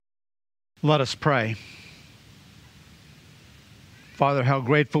Let us pray. Father, how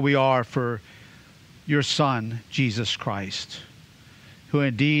grateful we are for your Son, Jesus Christ, who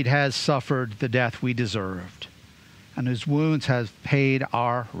indeed has suffered the death we deserved, and whose wounds have paid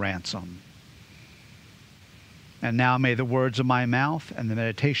our ransom. And now may the words of my mouth and the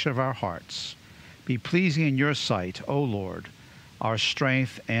meditation of our hearts be pleasing in your sight, O Lord, our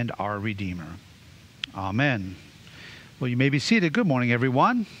strength and our Redeemer. Amen. Well, you may be seated. Good morning,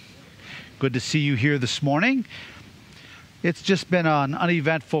 everyone. Good to see you here this morning. It's just been an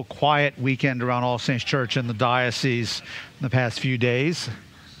uneventful, quiet weekend around All Saints Church in the diocese in the past few days.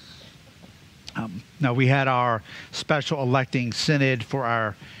 Now, we had our special electing synod for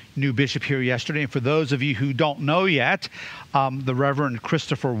our new bishop here yesterday. And for those of you who don't know yet, the Reverend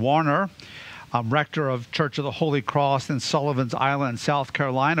Christopher Warner, rector of Church of the Holy Cross in Sullivan's Island, South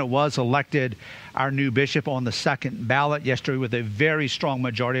Carolina, was elected our new bishop on the second ballot yesterday with a very strong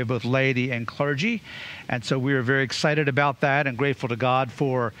majority of both laity and clergy. And so we are very excited about that and grateful to God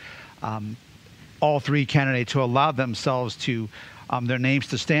for all three candidates who allowed themselves to their names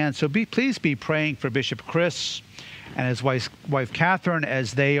to stand. So please be praying for Bishop Chris and his wife Catherine,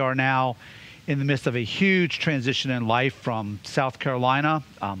 as they are now in the midst of a huge transition in life from South Carolina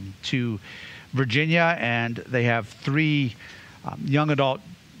to Virginia, and they have three young adult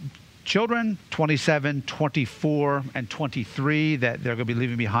children, 27, 24, and 23, that they're going to be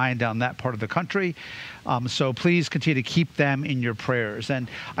leaving behind down that part of the country. So please continue to keep them in your prayers. And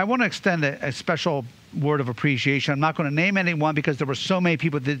I want to extend a special word of appreciation. I'm not going to name anyone because there were so many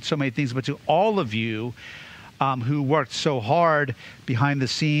people that did so many things, but to all of you who worked so hard behind the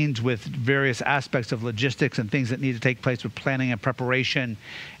scenes with various aspects of logistics and things that need to take place with planning and preparation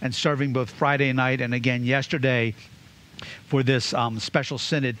and serving both Friday night and again yesterday for this special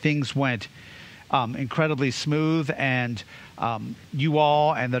synod. Things went incredibly smooth, and you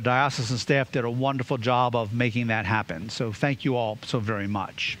all and the diocesan staff did a wonderful job of making that happen. So thank you all so very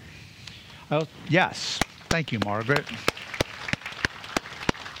much. Yes, thank you, Margaret.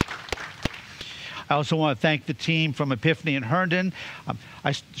 I also want to thank the team from Epiphany in Herndon.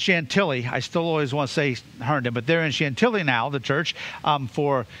 Chantilly, I still always want to say Herndon, but they're in Chantilly now, the church,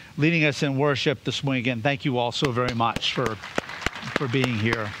 for leading us in worship this morning. Again, thank you all so very much for being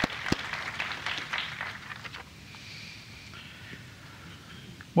here.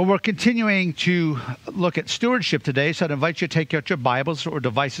 Well, we're continuing to look at stewardship today, so I'd invite you to take out your Bibles or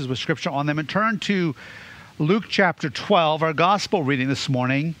devices with Scripture on them and turn to Luke chapter 12, our gospel reading this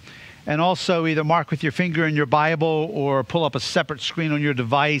morning. And also either mark with your finger in your Bible or pull up a separate screen on your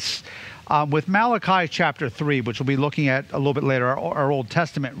device with Malachi chapter 3, which we'll be looking at a little bit later, our Old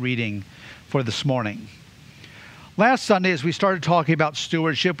Testament reading for this morning. Last Sunday, as we started talking about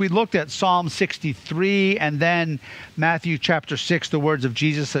stewardship, we looked at Psalm 63 and then Matthew chapter 6, the words of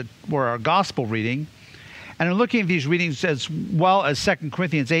Jesus that were our gospel reading. And in looking at these readings as well as 2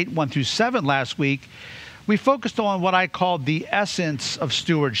 Corinthians 8, 1 through 7 last week, we focused on what I called the essence of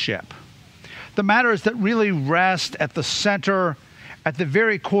stewardship. The matters that really rest at the center, at the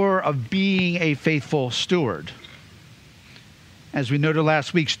very core of being a faithful steward. As we noted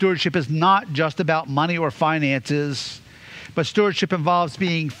last week, stewardship is not just about money or finances, but stewardship involves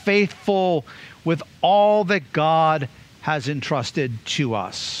being faithful with all that God has entrusted to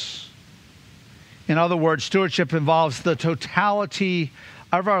us. In other words, stewardship involves the totality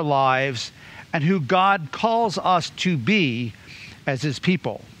of our lives and who God calls us to be as his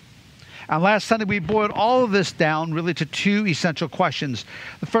people. And last Sunday, we boiled all of this down really to two essential questions.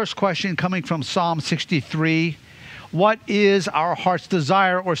 The first question coming from Psalm 63, what is our heart's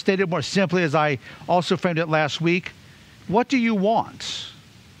desire? Or stated more simply, as I also framed it last week, what do you want?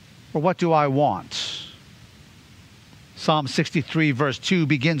 Or what do I want? Psalm 63 verse 2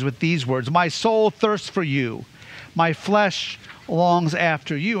 begins with these words, my soul thirsts for you, my flesh longs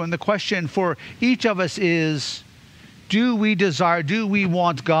after you. And the question for each of us is, do we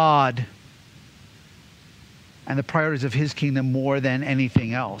want God and the priorities of his kingdom more than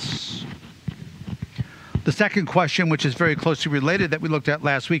anything else? The second question, which is very closely related that we looked at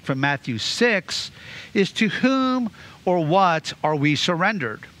last week from Matthew 6, is to whom or what are we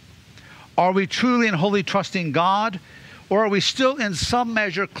surrendered? Are we truly and wholly trusting God? Or are we still in some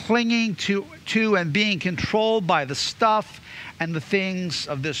measure clinging to and being controlled by the stuff and the things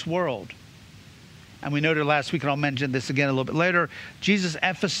of this world? And we noted last week, and I'll mention this again a little bit later, Jesus'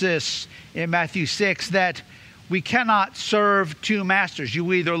 emphasis in Matthew 6 that we cannot serve two masters.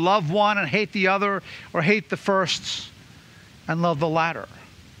 You either love one and hate the other, or hate the first and love the latter.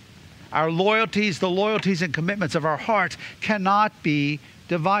 Our loyalties, the loyalties and commitments of our heart cannot be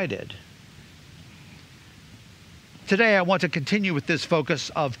divided. Today, I want to continue with this focus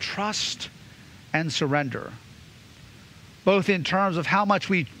of trust and surrender, both in terms of how much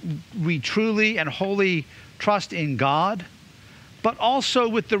we truly and wholly trust in God, but also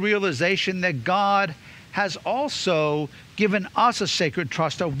with the realization that God has also given us a sacred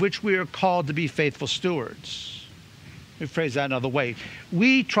trust of which we are called to be faithful stewards. Let me phrase that another way.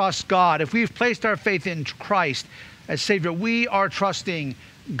 We trust God. If we've placed our faith in Christ as Savior, we are trusting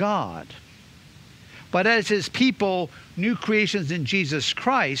God. But as His people, new creations in Jesus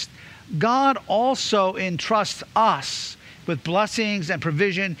Christ, God also entrusts us with blessings and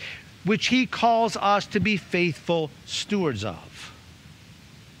provision, which He calls us to be faithful stewards of.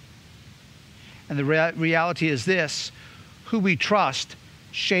 And the reality is this: who we trust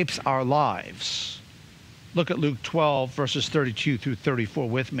shapes our lives. Look at Luke 12, verses 32 through 34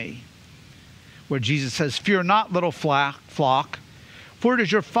 with me, where Jesus says, "Fear not, little flock, for it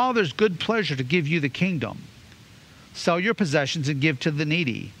is your Father's good pleasure to give you the kingdom. Sell your possessions and give to the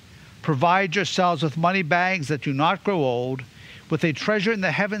needy. Provide yourselves with money bags that do not grow old, with a treasure in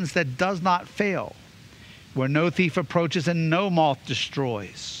the heavens that does not fail, where no thief approaches and no moth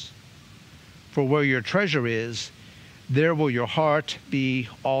destroys. For where your treasure is, there will your heart be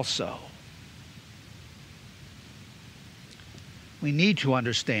also." We need to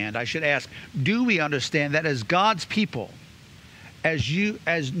understand, I should ask, do we understand that as God's people,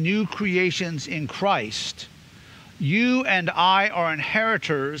 as new creations in Christ, you and I are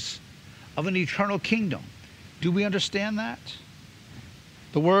inheritors of an eternal kingdom? Do we understand that?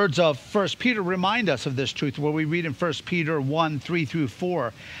 The words of 1 Peter remind us of this truth, where we read in 1 Peter 1, 3 through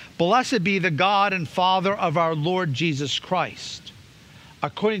 4, "Blessed be the God and Father of our Lord Jesus Christ.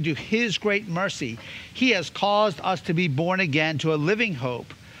 According to His great mercy, He has caused us to be born again to a living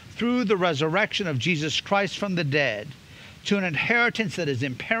hope through the resurrection of Jesus Christ from the dead, to an inheritance that is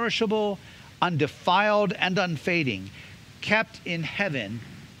imperishable, undefiled, and unfading, kept in heaven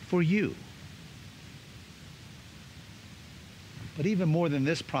for you." But even more than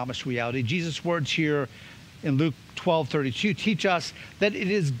this promised reality, Jesus' words here in Luke 12:32 teach us that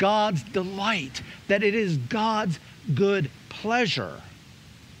it is God's delight, that it is God's good pleasure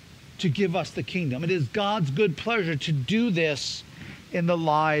to give us the kingdom. It is God's good pleasure to do this in the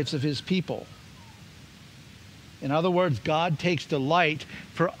lives of His people. In other words, God takes delight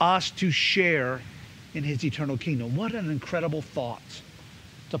for us to share in His eternal kingdom. What an incredible thought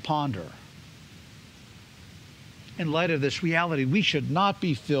to ponder. In light of this reality, we should not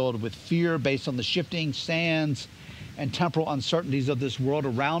be filled with fear based on the shifting sands and temporal uncertainties of this world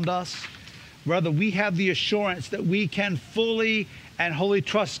around us. Rather, we have the assurance that we can fully and wholly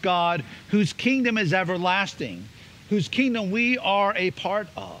trust God, whose kingdom is everlasting, whose kingdom we are a part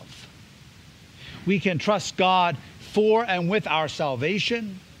of. We can trust God for and with our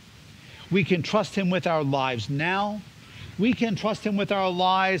salvation. We can trust Him with our lives now. We can trust Him with our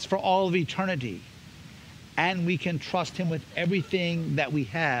lives for all of eternity. And we can trust Him with everything that we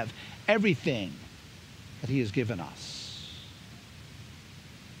have, everything that He has given us.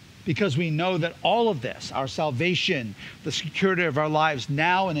 Because we know that all of this, our salvation, the security of our lives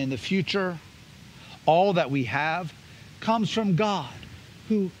now and in the future, all that we have, comes from God,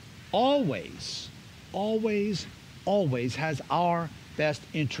 who always, always, always has our best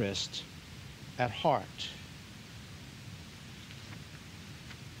interest at heart.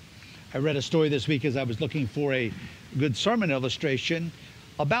 I read a story this week as I was looking for a good sermon illustration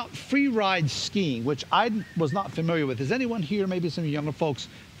about free ride skiing, which I was not familiar with. Is anyone here, maybe some younger folks,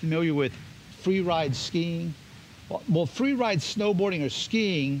 familiar with free ride skiing? Well, free ride snowboarding or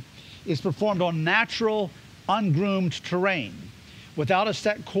skiing is performed on natural, ungroomed terrain without a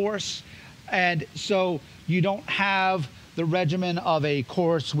set course. And so you don't have the regimen of a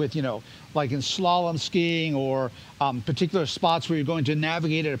course with, like in slalom skiing or particular spots where you're going to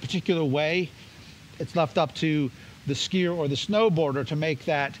navigate it a particular way. It's left up to the skier or the snowboarder to make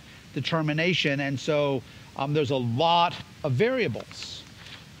that determination. And so there's a lot of variables.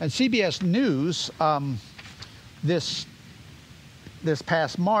 And CBS News this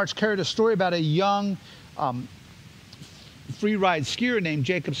past March carried a story about a young free ride skier named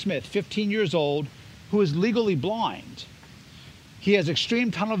Jacob Smith, 15 years old, who is legally blind. He has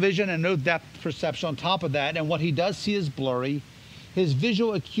extreme tunnel vision and no depth perception on top of that, and what he does see is blurry. His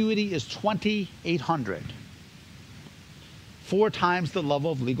visual acuity is 2800, 4 times the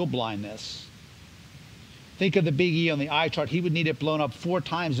level of legal blindness. Think of the big E on the eye chart. He would need it blown up 4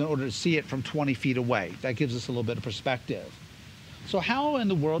 times in order to see it from 20 feet away. That gives us a little bit of perspective. So how in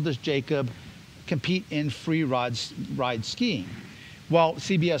the world does Jacob compete in free ride skiing? Well,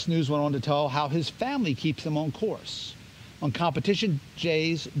 CBS News went on to tell how his family keeps him on course. On competition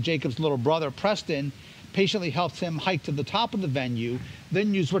days, Jacob's little brother, Preston, patiently helps him hike to the top of the venue,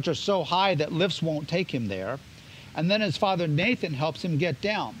 venues which are so high that lifts won't take him there. And then his father Nathan helps him get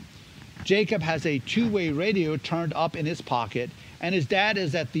down. Jacob has a two-way radio turned up in his pocket, and his dad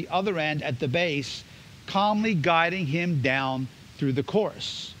is at the other end at the base, calmly guiding him down through the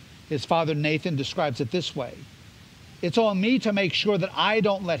course. His father Nathan describes it this way: "It's on me to make sure that I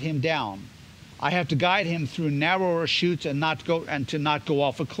don't let him down. I have to guide him through narrower chutes and to not go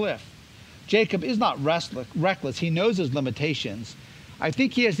off a cliff. Jacob is not reckless. He knows his limitations. I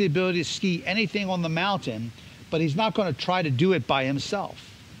think he has the ability to ski anything on the mountain, but he's not going to try to do it by himself.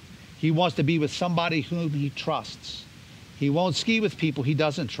 He wants to be with somebody whom he trusts. He won't ski with people he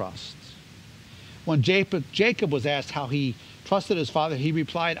doesn't trust." When Jacob was asked how he trusted his father, he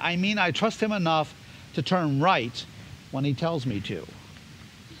replied, I trust him enough to turn right when he tells me to."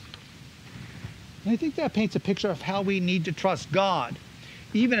 And I think that paints a picture of how we need to trust God,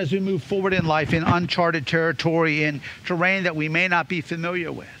 even as we move forward in life in uncharted territory, in terrain that we may not be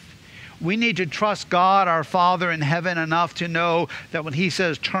familiar with. We need to trust God, our Father in heaven, enough to know that when he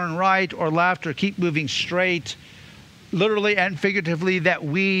says turn right or left or keep moving straight, literally and figuratively, that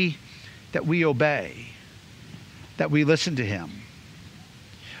we obey, that we listen to him.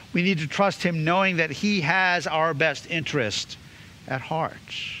 We need to trust him knowing that he has our best interest at heart.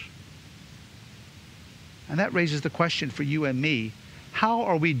 And that raises the question for you and me: how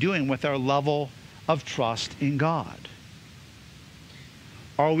are we doing with our level of trust in God?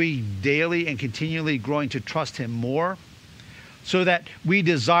 Are we daily and continually growing to trust him more so that we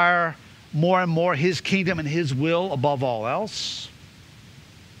desire more and more his kingdom and his will above all else?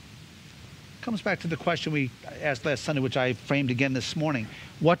 It comes back to the question we asked last Sunday, which I framed again this morning.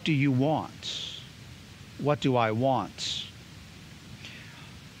 What do you want? What do I want?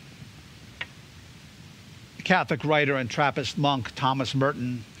 The Catholic writer and Trappist monk Thomas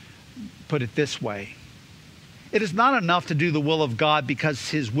Merton put it this way: "It is not enough to do the will of God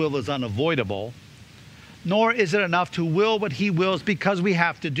because his will is unavoidable, nor is it enough to will what he wills because we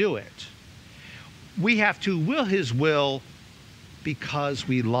have to do it. We have to will his will because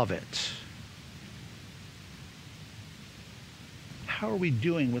we love it." How are we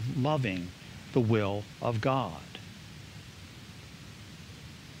doing with loving the will of God?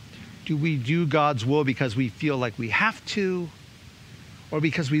 Do we do God's will because we feel like we have to, or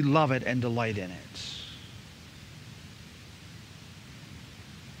because we love it and delight in it?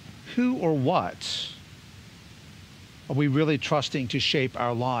 Who or what are we really trusting to shape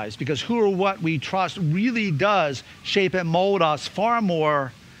our lives? Because who or what we trust really does shape and mold us far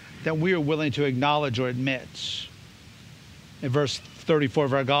more than we are willing to acknowledge or admit. In verse 34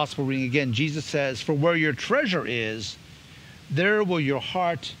 of our gospel reading again, Jesus says, "For where your treasure is, there will your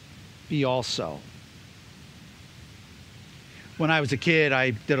heart be also." When I was a kid,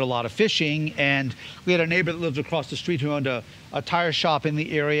 I did a lot of fishing, and we had a neighbor that lived across the street who owned a tire shop in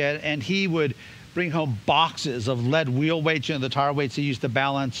the area, and he would bring home boxes of lead wheel weights, the tire weights he used to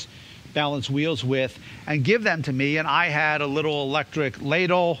balance wheels with, and give them to me. And I had a little electric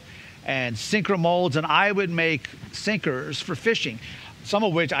ladle and sinker molds, and I would make sinkers for fishing, some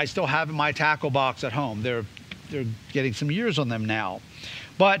of which I still have in my tackle box at home. They're getting some years on them now.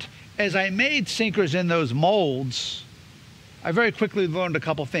 But as I made sinkers in those molds, I very quickly learned a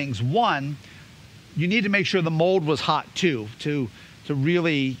couple things. One, you need to make sure the mold was hot too, to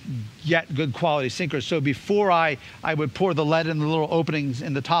really get good quality sinkers. So before I would pour the lead in the little openings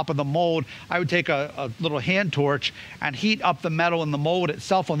in the top of the mold, I would take a little hand torch and heat up the metal in the mold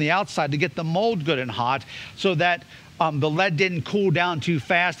itself on the outside to get the mold good and hot, so that the lead didn't cool down too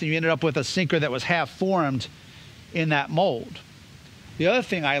fast and you ended up with a sinker that was half formed in that mold. The other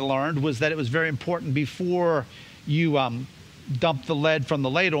thing I learned was that it was very important before you dump the lead from the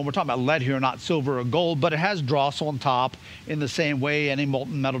ladle, and we're talking about lead here, not silver or gold, but it has dross on top in the same way any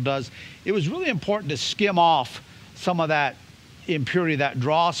molten metal does. It was really important to skim off some of that impurity, that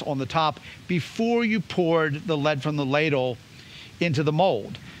dross on the top, before you poured the lead from the ladle into the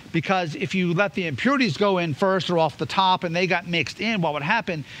mold. Because if you let the impurities go in first or off the top and they got mixed in, what would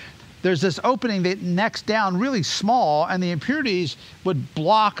happen, there's this opening that necks down really small, and the impurities would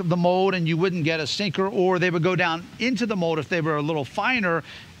block the mold and you wouldn't get a sinker, or they would go down into the mold if they were a little finer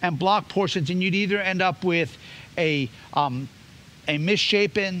and block portions, and you'd either end up with a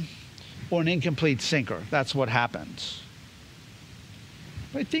misshapen or an incomplete sinker. That's what happens.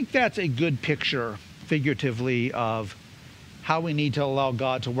 I think that's a good picture, figuratively, of how we need to allow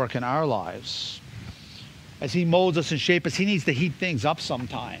God to work in our lives. As he molds us and shapes us, he needs to heat things up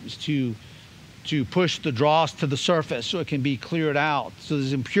sometimes to push the dross to the surface so it can be cleared out, so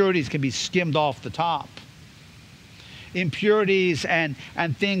those impurities can be skimmed off the top. Impurities and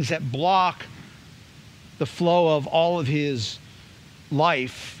things that block the flow of all of his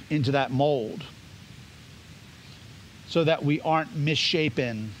life into that mold so that we aren't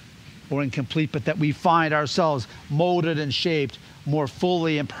misshapen or incomplete, but that we find ourselves molded and shaped more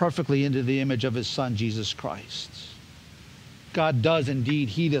fully and perfectly into the image of his Son, Jesus Christ. God does indeed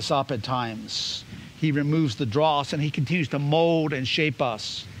heat us up at times. He removes the dross and he continues to mold and shape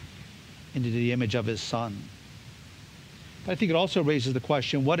us into the image of his Son. But I think it also raises the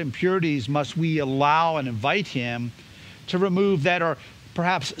question, what impurities must we allow and invite him to remove that are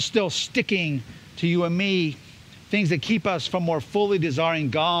perhaps still sticking to you and me, things that keep us from more fully desiring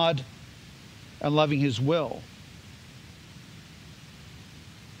God and loving his will?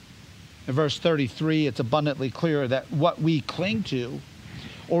 In verse 33, it's abundantly clear that what we cling to,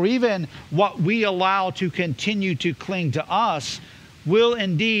 or even what we allow to continue to cling to us, will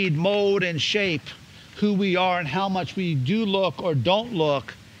indeed mold and shape who we are and how much we do look or don't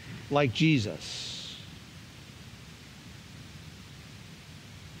look like Jesus.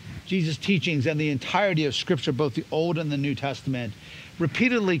 Jesus' teachings and the entirety of Scripture, both the Old and the New Testament,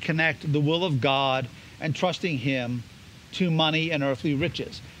 repeatedly connect the will of God and trusting him to money and earthly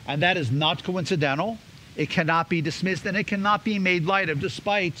riches. And that is not coincidental. It cannot be dismissed, and it cannot be made light of,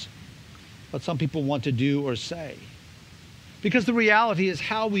 despite what some people want to do or say. Because the reality is,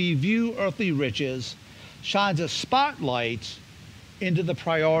 how we view earthly riches shines a spotlight into the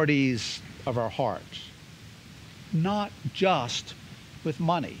priorities of our heart, not just with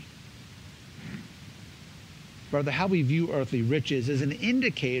money. Rather, how we view earthly riches is an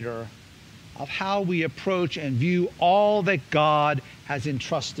indicator of how we approach and view all that God has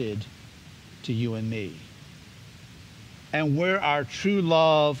entrusted to you and me, and where our true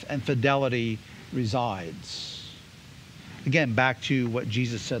love and fidelity resides. Again, back to what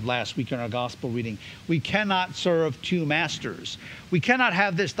Jesus said last week in our gospel reading. We cannot serve two masters. We cannot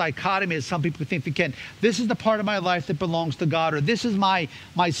have this dichotomy, as some people think we can. This is the part of my life that belongs to God, or this is my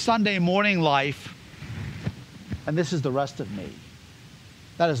Sunday morning life, and this is the rest of me.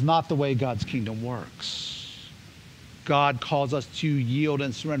 That is not the way God's kingdom works. God calls us to yield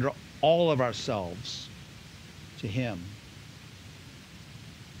and surrender all of ourselves to him.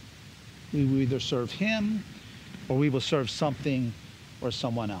 We will either serve him or we will serve something or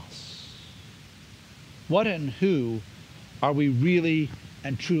someone else. What and who are we really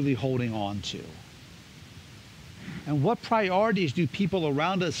and truly holding on to? And what priorities do people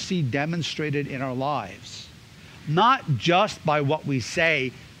around us see demonstrated in our lives? Not just by what we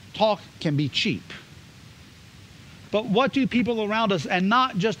say. Talk can be cheap. But what do people around us, and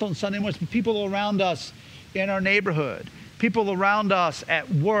not just on Sunday mornings, but people around us in our neighborhood, people around us at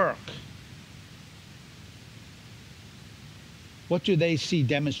work, what do they see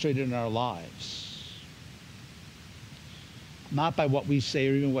demonstrated in our lives? Not by what we say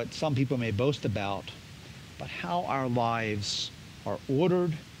or even what some people may boast about, but how our lives are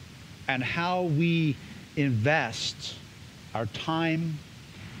ordered and how we invest our time,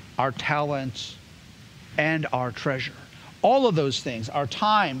 our talent, and our treasure. All of those things, our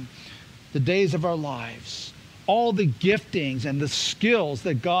time, the days of our lives, all the giftings and the skills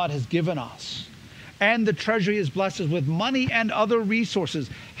that God has given us, and the treasure he has blessed us with, money and other resources.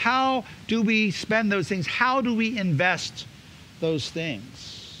 How do we spend those things? How do we invest those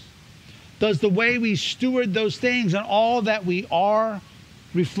things? Does the way we steward those things and all that we are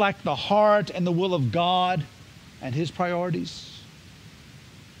reflect the heart and the will of God and his priorities?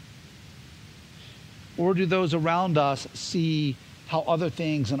 Or do those around us see how other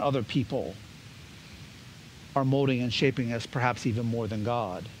things and other people are molding and shaping us perhaps even more than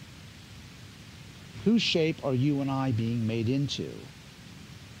God? Whose shape are you and I being made into?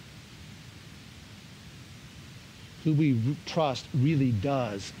 Who we trust really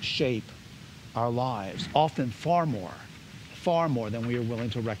does shape our lives, often far more than we are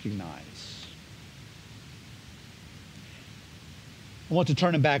willing to recognize. I want to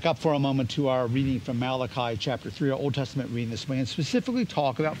turn it back up for a moment to our reading from Malachi chapter 3, our Old Testament reading this morning, and specifically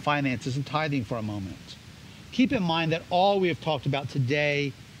talk about finances and tithing for a moment. Keep in mind that all we have talked about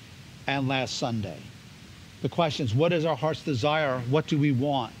today and last Sunday, the questions, what is our heart's desire? What do we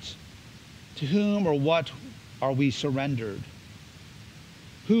want? To whom or what are we surrendered?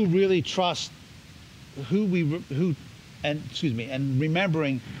 Who really trusts? And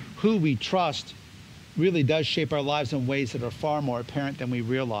remembering who we trust really does shape our lives in ways that are far more apparent than we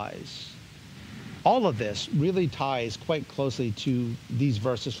realize. All of this really ties quite closely to these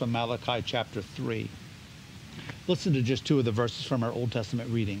verses from Malachi chapter 3. Listen to just two of the verses from our Old Testament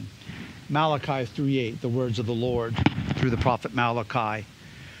reading. Malachi 3:8, the words of the Lord through the prophet Malachi.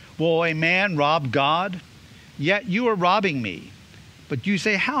 Will a man rob God? Yet you are robbing me. But you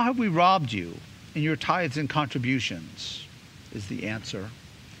say, how have we robbed you? in your tithes and contributions, is the answer.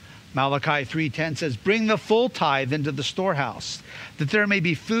 Malachi 3:10 says, bring the full tithe into the storehouse, that there may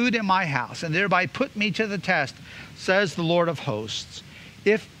be food in my house, and thereby put me to the test, says the Lord of hosts.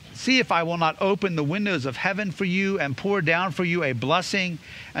 See if I will not open the windows of heaven for you and pour down for you a blessing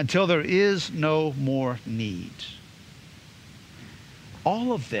until there is no more need.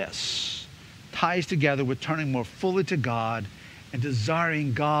 All of this ties together with turning more fully to God and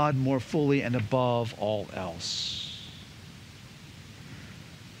desiring God more fully and above all else.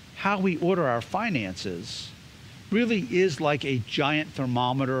 How we order our finances really is like a giant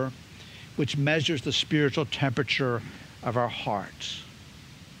thermometer which measures the spiritual temperature of our heart.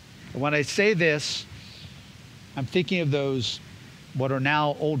 And when I say this, I'm thinking of those what are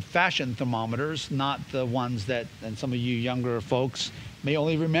now old-fashioned thermometers, not the ones that, and some of you younger folks may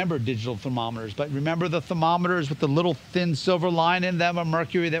only remember digital thermometers, but remember the thermometers with the little thin silver line in them of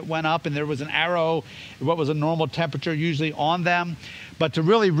mercury that went up, and there was an arrow, what was a normal temperature usually on them. But to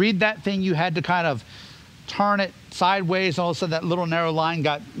really read that thing, you had to kind of turn it sideways, and all of a sudden that little narrow line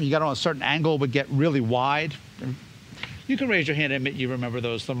you got on a certain angle, would get really wide. You can raise your hand and admit you remember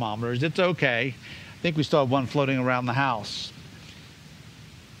those thermometers. It's okay. I think we still have one floating around the house.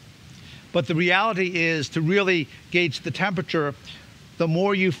 But the reality is, to really gauge the temperature, the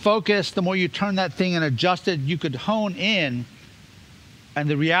more you focus, the more you turn that thing and adjust it, you could hone in, and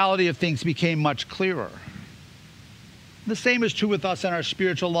the reality of things became much clearer. The same is true with us in our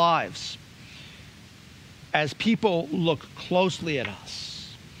spiritual lives. As people look closely at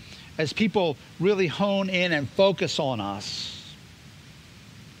us, as people really hone in and focus on us,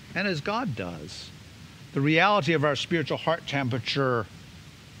 and as God does, the reality of our spiritual heart temperature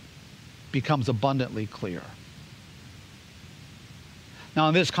becomes abundantly clear. Now,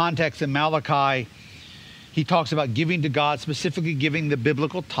 in this context, in Malachi, he talks about giving to God, specifically giving the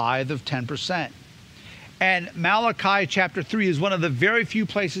biblical tithe of 10%. And Malachi chapter 3 is one of the very few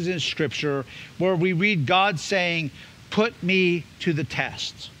places in Scripture where we read God saying, put me to the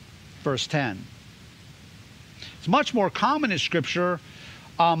test. Verse 10. It's much more common in Scripture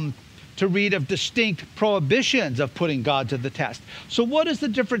to read of distinct prohibitions of putting God to the test. So what is the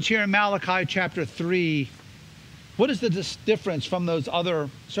difference here in Malachi chapter 3? What is the difference from those other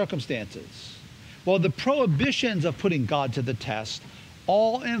circumstances? Well, the prohibitions of putting God to the test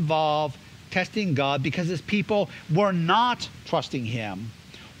all involve testing God because his people were not trusting him,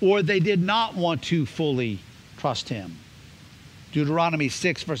 or they did not want to fully trust him. Deuteronomy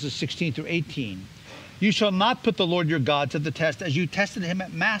 6, verses 16 through 18. You shall not put the Lord your God to the test as you tested him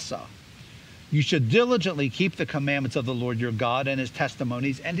at Massah. You should diligently keep the commandments of the Lord your God and his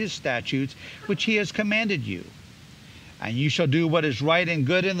testimonies and his statutes, which he has commanded you. And you shall do what is right and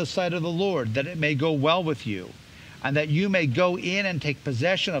good in the sight of the Lord, that it may go well with you, and that you may go in and take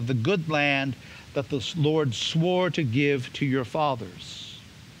possession of the good land that the Lord swore to give to your fathers.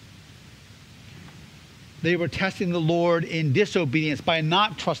 They were testing the Lord in disobedience by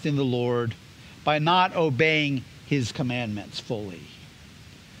not trusting the Lord, by not obeying his commandments fully.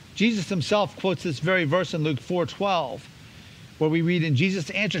 Jesus himself quotes this very verse in Luke 4:12, where we read, and Jesus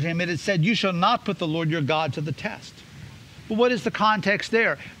answered him, it is said, you shall not put the Lord your God to the test. But what is the context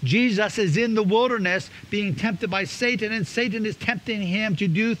there? Jesus is in the wilderness being tempted by Satan, and Satan is tempting him to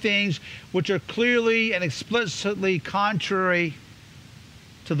do things which are clearly and explicitly contrary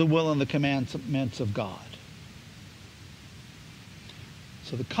to the will and the commandments of God.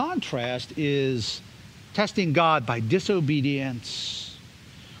 So the contrast is testing God by disobedience,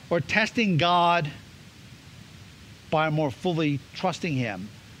 or testing God by more fully trusting him.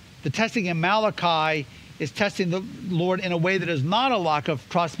 The testing in Malachi is testing the Lord in a way that is not a lack of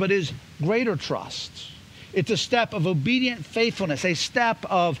trust, but is greater trust. It's a step of obedient faithfulness, a step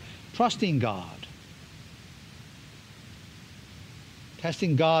of trusting God.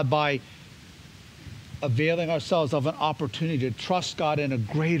 Testing God by availing ourselves of an opportunity to trust God in a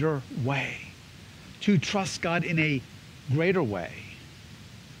greater way, to trust God in a greater way,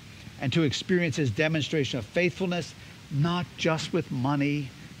 and to experience his demonstration of faithfulness, not just with money,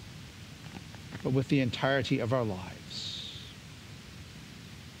 but with the entirety of our lives.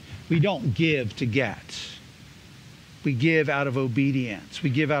 We don't give to get. We give out of obedience. We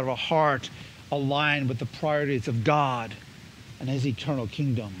give out of a heart aligned with the priorities of God and his eternal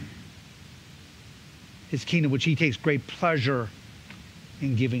kingdom. His kingdom, which he takes great pleasure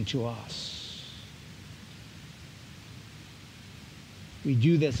in giving to us. We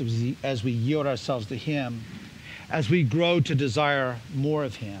do this as we yield ourselves to him, as we grow to desire more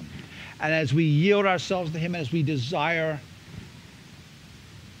of him. And as we yield ourselves to him, as we desire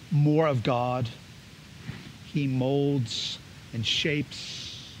more of God, he molds and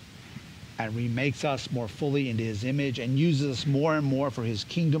shapes and remakes us more fully into his image and uses us more and more for his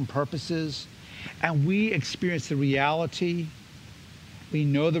kingdom purposes. And we experience the reality, we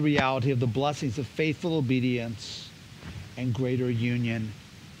know the reality of the blessings of faithful obedience and greater union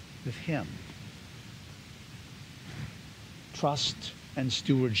with him. Trust and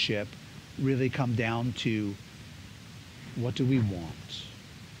stewardship really come down to, what do we want?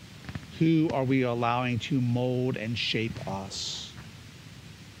 Who are we allowing to mold and shape us?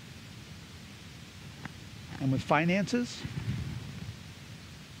 And with finances,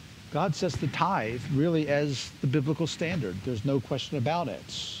 God sets the tithe really as the biblical standard. There's no question about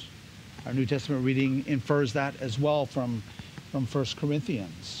it. Our New Testament reading infers that as well from 1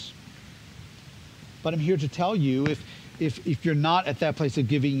 Corinthians. But I'm here to tell you, if you're not at that place of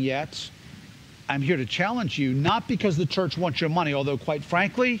giving yet, I'm here to challenge you, not because the church wants your money, although quite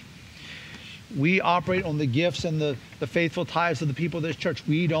frankly, we operate on the gifts and the faithful tithes of the people of this church.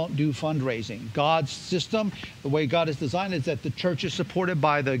 We don't do fundraising. God's system, the way God has designed it, is that the church is supported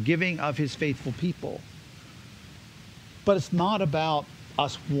by the giving of his faithful people. But it's not about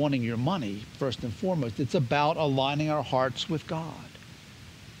us wanting your money, first and foremost. It's about aligning our hearts with God.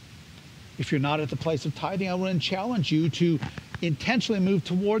 If you're not at the place of tithing, I want to challenge you to intentionally move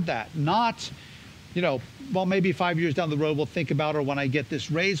toward that. Not, well, maybe 5 years down the road we'll think about it, or when I get this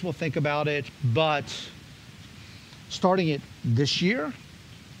raise we'll think about it, but starting it this year,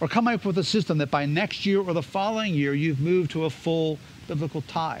 or coming up with a system that by next year or the following year you've moved to a full biblical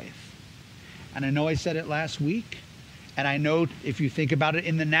tithe. And I know I said it last week, and I know if you think about it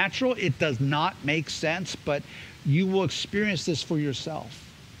in the natural, it does not make sense, but you will experience this for yourself,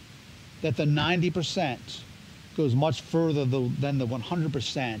 that the 90% goes much further than the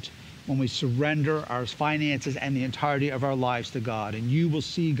 100% when we surrender our finances and the entirety of our lives to God. And you will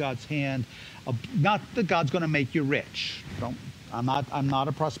see God's hand, not that God's going to make you rich. I'm not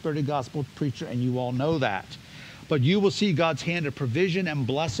a prosperity gospel preacher, and you all know that. But you will see God's hand of provision and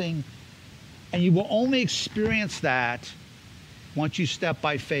blessing, and you will only experience that once you step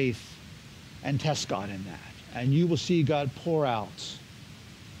by faith and test God in that. And you will see God pour out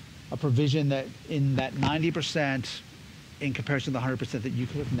a provision that in that 90% in comparison to the 100% that you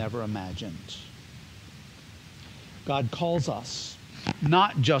could have never imagined. God calls us,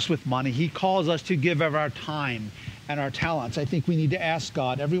 not just with money. He calls us to give of our time and our talents. I think we need to ask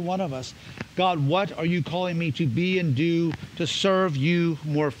God, every one of us, God, what are you calling me to be and do to serve you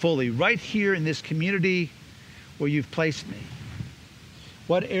more fully? Right here in this community where you've placed me.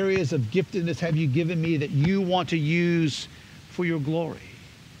 What areas of giftedness have you given me that you want to use for your glory?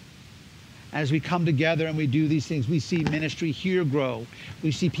 As we come together and we do these things, we see ministry here grow.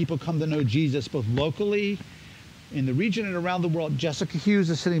 We see people come to know Jesus both locally, in the region, and around the world. Jessica Hughes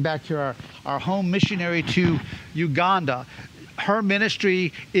is sitting back here, our home missionary to Uganda. Her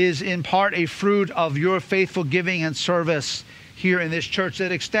ministry is in part a fruit of your faithful giving and service here in this church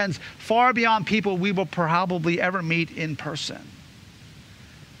that extends far beyond people we will probably ever meet in person.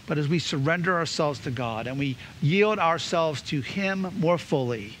 But as we surrender ourselves to God and we yield ourselves to him more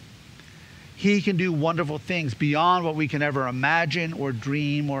fully, he can do wonderful things beyond what we can ever imagine or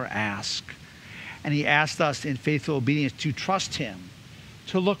dream or ask. And he asked us in faithful obedience to trust him,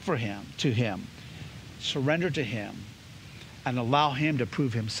 to look for him, to him, surrender to him, and allow him to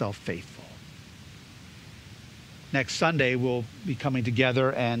prove himself faithful. Next Sunday, we'll be coming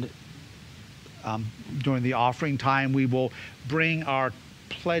together, and during the offering time, we will bring our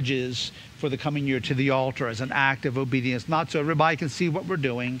pledges for the coming year to the altar as an act of obedience, not so everybody can see what we're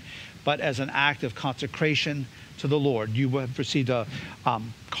doing, but as an act of consecration to the Lord. You have received a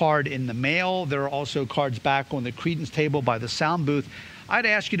card in the mail. There are also cards back on the credence table by the sound booth. I'd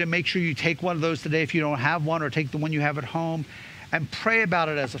ask you to make sure you take one of those today if you don't have one, or take the one you have at home, and pray about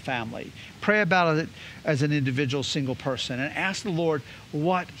it as a family. Pray about it as an individual single person, and ask the Lord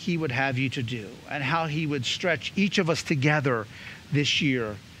what he would have you to do and how he would stretch each of us together this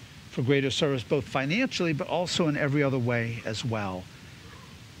year for greater service, both financially but also in every other way as well.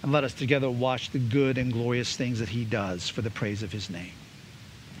 And let us together watch the good and glorious things that he does for the praise of his name.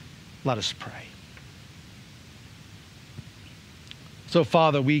 Let us pray. So,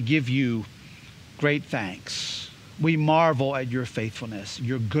 Father, we give you great thanks. We marvel at your faithfulness,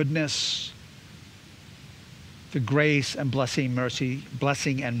 your goodness, the grace and blessing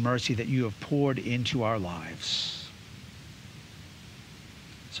and mercy that you have poured into our lives.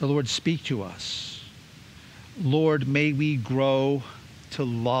 So, Lord, speak to us. Lord, may we grow to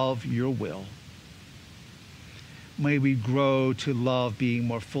love your will. May we grow to love being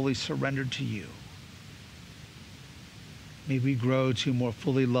more fully surrendered to you. May we grow to more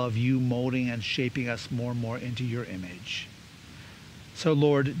fully love you, molding and shaping us more and more into your image. So,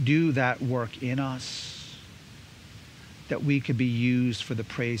 Lord, do that work in us, that we could be used for the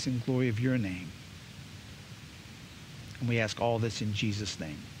praise and glory of your name. And we ask all this in Jesus'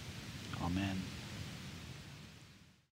 name. Amen.